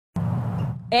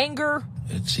anger,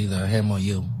 it's either him or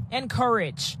you, and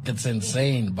courage. It's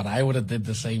insane, but I would have did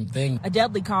the same thing. A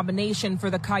deadly combination for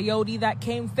the coyote that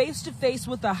came face to face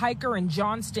with a hiker in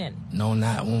Johnston. No,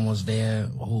 that one was there.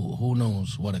 Who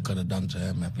knows what it could have done to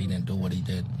him if he didn't do what he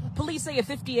did. Police say a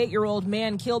 58-year-old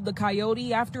man killed the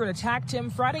coyote after it attacked him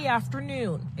Friday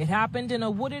afternoon. It happened in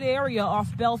a wooded area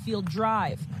off Belfield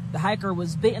Drive. The hiker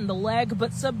was bit in the leg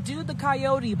but subdued the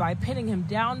coyote by pinning him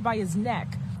down by his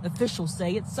neck. Officials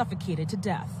say it suffocated to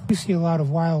death. You see a lot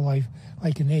of wildlife,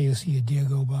 like in there you see a deer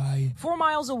go by. 4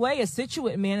 miles away, a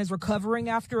Scituate man is recovering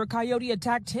after a coyote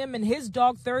attacked him and his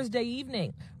dog Thursday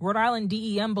evening. Rhode Island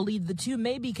DEM believed the two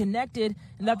may be connected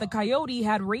and that the coyote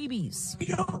had rabies. We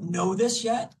don't know this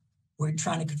yet. We're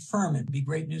trying to confirm it. It'd be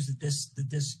great news that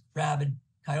this rabid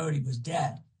coyote was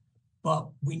dead. But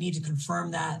we need to confirm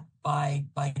that by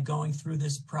going through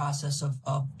this process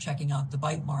of checking out the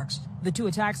bite marks. The two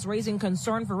attacks raising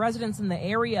concern for residents in the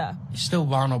area. He's still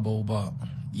vulnerable, but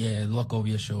yeah, look over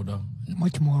your shoulder.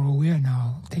 Much more aware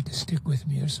now. Take a stick with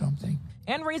me or something.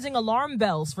 And raising alarm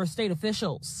bells for state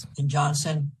officials. In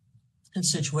Johnston and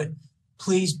Scituate,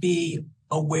 please be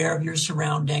aware of your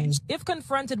surroundings. If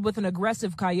confronted with an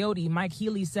aggressive coyote, Mike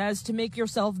Healy says to make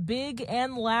yourself big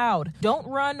and loud. Don't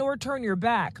run or turn your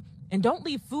back. And don't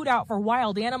leave food out for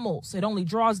wild animals. It only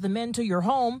draws them into your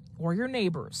home or your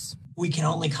neighbors. We can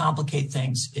only complicate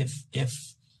things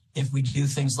if we do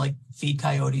things like feed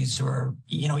coyotes or,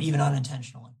 even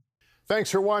unintentionally.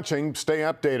 Thanks for watching. Stay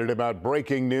updated about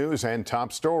breaking news and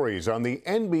top stories on the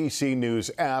NBC News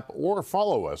app or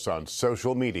follow us on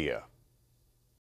social media.